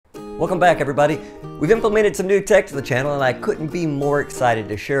Welcome back, everybody. We've implemented some new tech to the channel and I couldn't be more excited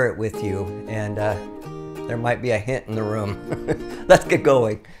to share it with you. And there might be a hint in the room. Let's get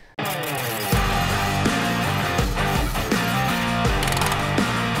going.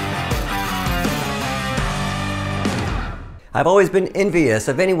 I've always been envious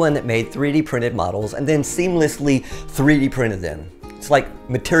of anyone that made 3D printed models and then seamlessly 3D printed them. It's like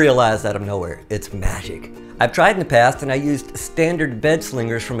materialized out of nowhere. It's magic. I've tried in the past and I used standard bed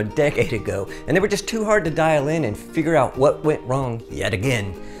slingers from a decade ago and they were just too hard to dial in and figure out what went wrong yet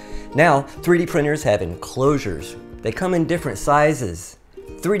again. Now 3D printers have enclosures. They come in different sizes.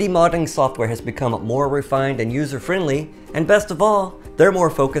 3D modeling software has become more refined and user-friendly, and best of all, they're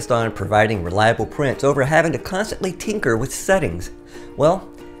more focused on providing reliable prints over having to constantly tinker with settings. Well,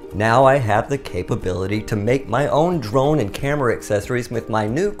 now I have the capability to make my own drone and camera accessories with my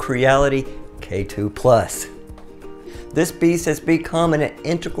new Creality K2 Plus. This beast has become an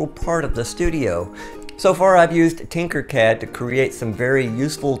integral part of the studio. So far I've used Tinkercad to create some very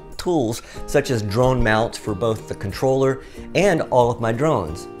useful tools such as drone mounts for both the controller and all of my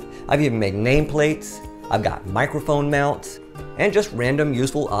drones. I've even made nameplates, I've got microphone mounts, and just random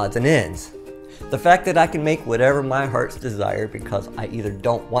useful odds and ends. The fact that I can make whatever my heart's desire because I either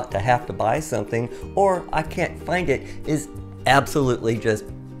don't want to have to buy something or I can't find it is absolutely just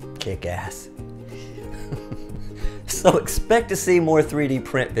kick-ass. So expect to see more 3D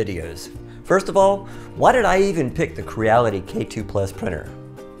print videos. First of all, why did I even pick the Creality K2 Plus printer?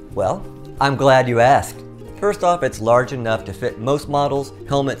 Well, I'm glad you asked. First off, it's large enough to fit most models,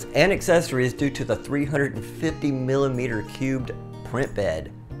 helmets, and accessories due to the 350mm cubed print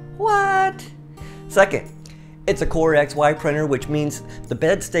bed. What? Second, it's a Core XY printer, which means the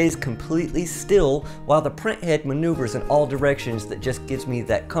bed stays completely still while the print head maneuvers in all directions. That just gives me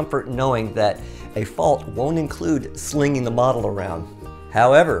that comfort knowing that a fault won't include slinging the model around.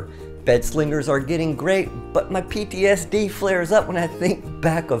 However, bed slingers are getting great, but my PTSD flares up when I think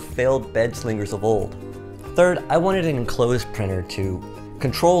back of failed bed slingers of old. Third, I wanted an enclosed printer to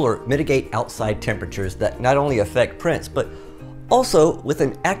control or mitigate outside temperatures that not only affect prints, but also with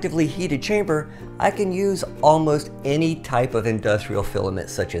an actively heated chamber, I can use almost any type of industrial filament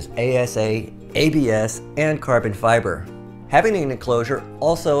such as ASA, ABS, and carbon fiber. Having an enclosure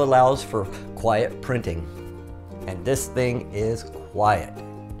also allows for quiet printing. And this thing is quiet.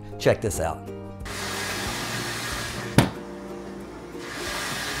 Check this out.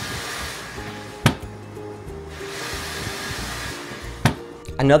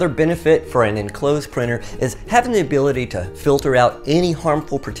 Another benefit for an enclosed printer is having the ability to filter out any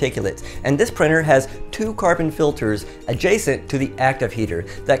harmful particulates, and this printer has 2 carbon filters adjacent to the active heater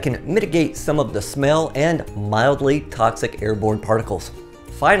that can mitigate some of the smell and mildly toxic airborne particles.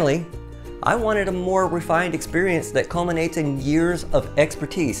 Finally, I wanted a more refined experience that culminates in years of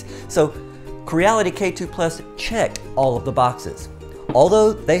expertise, so Creality K2 Plus checked all of the boxes.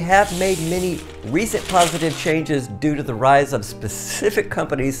 Although they have made many recent positive changes due to the rise of specific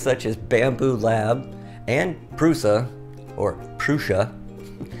companies such as Bamboo Lab and Prusa, or Prusa,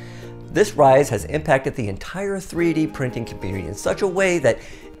 this rise has impacted the entire 3D printing community in such a way that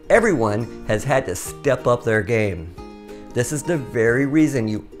everyone has had to step up their game. This is the very reason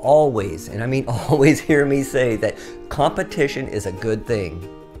you always, and I mean always, hear me say that competition is a good thing.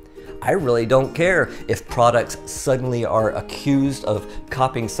 I really don't care if products suddenly are accused of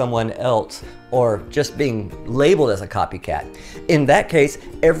copying someone else or just being labeled as a copycat. In that case,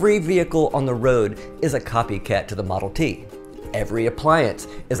 every vehicle on the road is a copycat to the Model T. Every appliance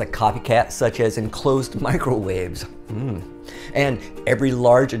is a copycat, such as enclosed microwaves. And every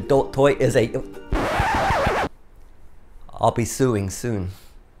large adult toy is a... I'll be suing soon.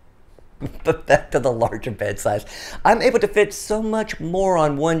 But back to the larger bed size. I'm able to fit so much more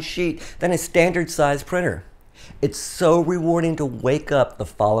on one sheet than a standard size printer. It's so rewarding to wake up the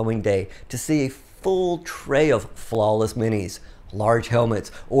following day to see a full tray of flawless minis, large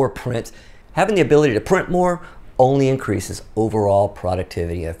helmets, or prints. Having the ability to print more only increases overall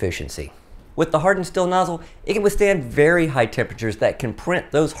productivity and efficiency. With the hardened steel nozzle, it can withstand very high temperatures that can print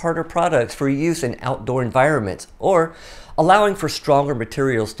those harder products for use in outdoor environments, or allowing for stronger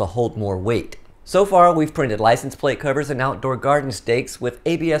materials to hold more weight. So far, we've printed license plate covers and outdoor garden stakes with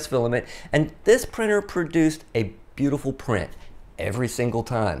ABS filament, and this printer produced a beautiful print every single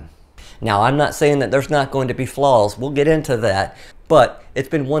time. Now, I'm not saying that there's not going to be flaws, we'll get into that, but it's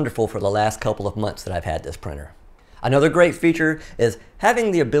been wonderful for the last couple of months that I've had this printer. Another great feature is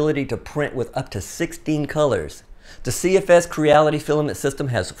having the ability to print with up to 16 colors. The CFS Creality filament system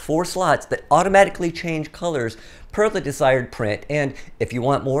has 4 slots that automatically change colors per the desired print, and if you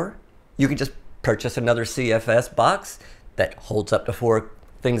want more, you can just purchase another CFS box that holds up to 4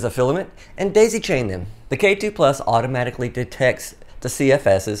 things of filament, and daisy chain them. The K2 Plus automatically detects the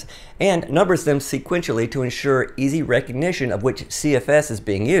CFSs and numbers them sequentially to ensure easy recognition of which CFS is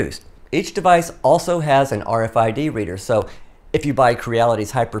being used. Each device also has an RFID reader, so if you buy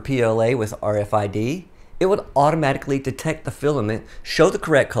Creality's Hyper PLA with RFID, it would automatically detect the filament, show the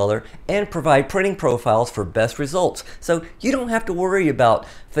correct color, and provide printing profiles for best results. So you don't have to worry about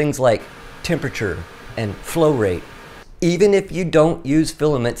things like temperature and flow rate. Even if you don't use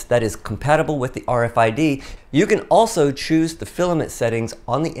filaments that is compatible with the RFID, you can also choose the filament settings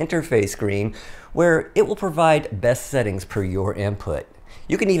on the interface screen where it will provide best settings per your input.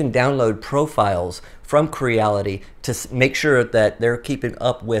 You can even download profiles from Creality to make sure that they're keeping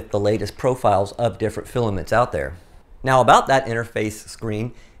up with the latest profiles of different filaments out there. Now about that interface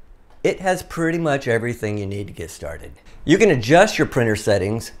screen, it has pretty much everything you need to get started. You can adjust your printer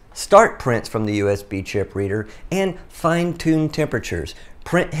settings, start prints from the USB chip reader, and fine-tune temperatures,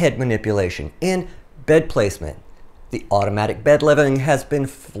 print head manipulation, and bed placement. The automatic bed leveling has been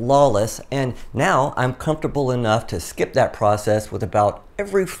flawless, and now I'm comfortable enough to skip that process with about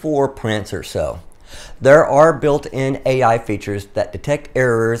every 4 prints or so. There are built-in AI features that detect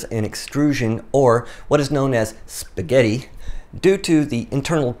errors in extrusion, or what is known as spaghetti, due to the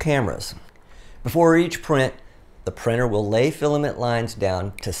internal cameras. Before each print, the printer will lay filament lines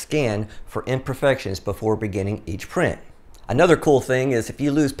down to scan for imperfections before beginning each print. Another cool thing is if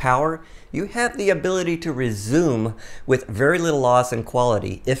you lose power, you have the ability to resume with very little loss in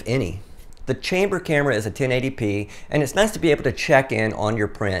quality, if any. The chamber camera is a 1080p, and it's nice to be able to check in on your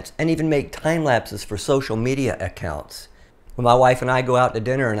prints and even make time lapses for social media accounts. When my wife and I go out to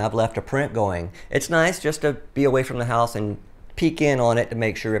dinner and I've left a print going, it's nice just to be away from the house and peek in on it to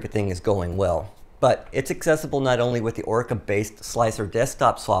make sure everything is going well. But it's accessible not only with the Orca-based Slicer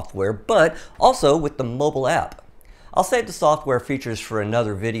desktop software, but also with the mobile app. I'll save the software features for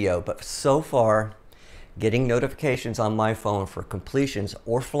another video, but so far, getting notifications on my phone for completions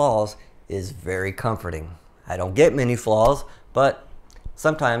or flaws is very comforting. I don't get many flaws, but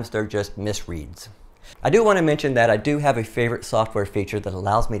sometimes they're just misreads. I do want to mention that I do have a favorite software feature that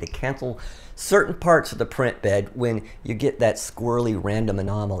allows me to cancel certain parts of the print bed when you get that squirrely random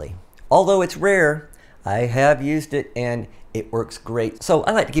anomaly. Although it's rare, I have used it and it works great. So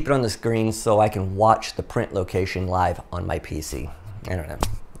I like to keep it on the screen so I can watch the print location live on my PC. I don't know,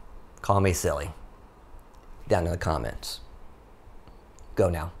 call me silly. Down in the comments. Go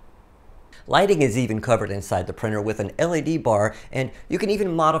now. Lighting is even covered inside the printer with an LED bar, and you can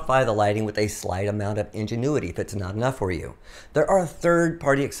even modify the lighting with a slight amount of ingenuity if it's not enough for you. There are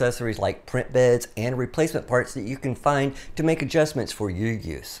third-party accessories like print beds and replacement parts that you can find to make adjustments for your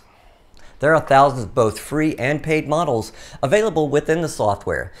use. There are thousands of both free and paid models available within the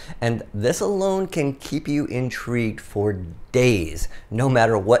software, and this alone can keep you intrigued for days, no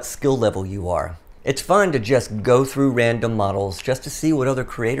matter what skill level you are. It's fun to just go through random models just to see what other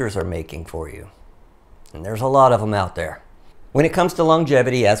creators are making for you. And there's a lot of them out there. When it comes to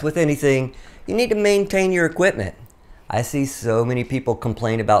longevity, as with anything, you need to maintain your equipment. I see so many people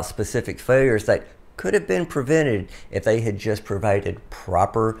complain about specific failures that could have been prevented if they had just provided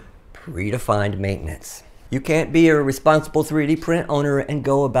proper, predefined maintenance. You can't be a responsible 3D print owner and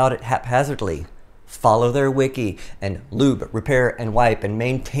go about it haphazardly. Follow their wiki and lube, repair, and wipe and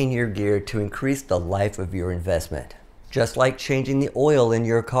maintain your gear to increase the life of your investment. Just like changing the oil in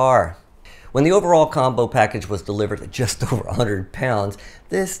your car. When the overall combo package was delivered at just over 100 pounds,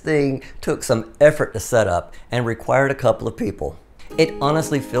 this thing took some effort to set up and required a couple of people. It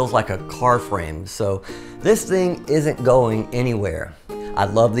honestly feels like a car frame, so this thing isn't going anywhere. I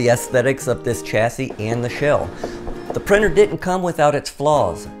love the aesthetics of this chassis and the shell. The printer didn't come without its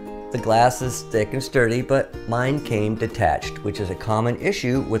flaws. The glass is thick and sturdy, but mine came detached, which is a common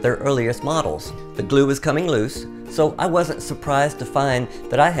issue with their earliest models. The glue was coming loose, so I wasn't surprised to find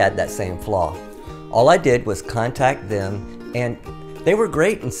that I had that same flaw. All I did was contact them, and they were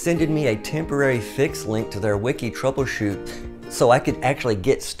great in sending me a temporary fix link to their wiki troubleshoot so I could actually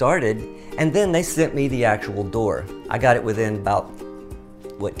get started, and then they sent me the actual door. I got it within about,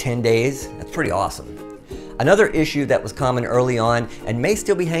 10 days? That's pretty awesome. Another issue that was common early on and may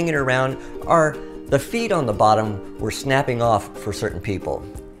still be hanging around are the feet on the bottom were snapping off for certain people.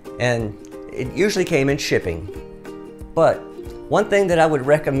 And it usually came in shipping. But one thing that I would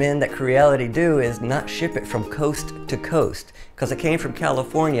recommend that Creality do is not ship it from coast to coast, because it came from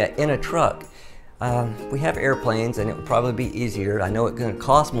California in a truck. We have airplanes and it would probably be easier. I know it's going to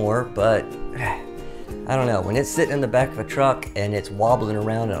cost more, but I don't know. When it's sitting in the back of a truck and it's wobbling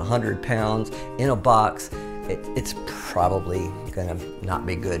around at 100 pounds in a box, it's probably gonna not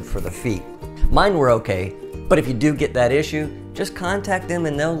be good for the feet. Mine were okay, But if you do get that issue, just contact them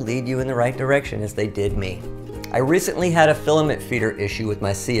and they'll lead you in the right direction as they did me. I recently had a filament feeder issue with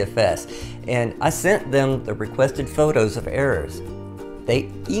my CFS, and I sent them the requested photos of errors. They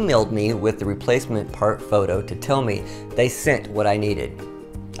emailed me with the replacement part photo to tell me they sent what I needed.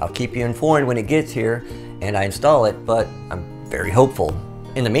 I'll keep you informed when it gets here and I install it, but I'm very hopeful.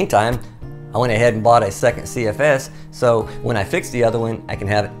 In the meantime, I went ahead and bought a second CFS, so when I fix the other one, I can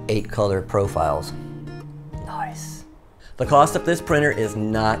have 8 color profiles. Nice. The cost of this printer is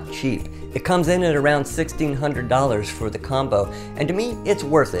not cheap. It comes in at around $1,600 for the combo, and to me, it's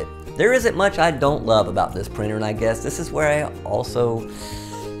worth it. There isn't much I don't love about this printer, and I guess this is where I also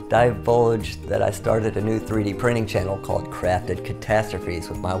divulged that I started a new 3D printing channel called Crafted Catastrophes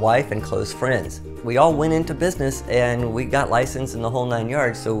with my wife and close friends. We all went into business and we got licensed in the whole 9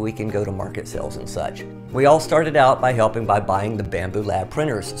 yards so we can go to market sales and such. We all started out by helping by buying the Bamboo Lab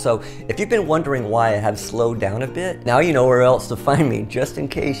printers. So if you've been wondering why I have slowed down a bit, now you know where else to find me just in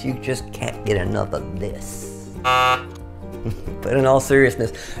case you just can't get enough of this. But in all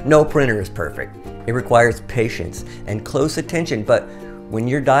seriousness, no printer is perfect. It requires patience and close attention, but when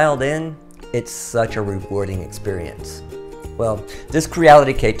you're dialed in, it's such a rewarding experience. Well, this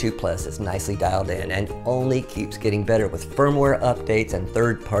Creality K2 Plus is nicely dialed in and only keeps getting better with firmware updates and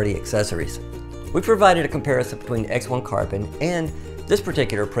third-party accessories. We provided a comparison between X1 Carbon and this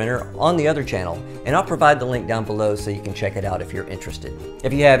particular printer on the other channel, and I'll provide the link down below so you can check it out if you're interested.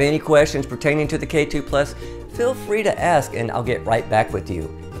 If you have any questions pertaining to the K2 Plus, feel free to ask and I'll get right back with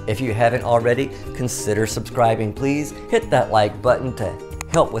you. If you haven't already, consider subscribing. Please hit that like button to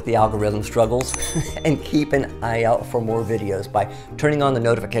help with the algorithm struggles and keep an eye out for more videos by turning on the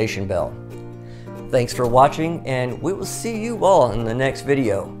notification bell. Thanks for watching, and we will see you all in the next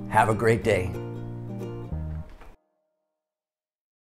video. Have a great day.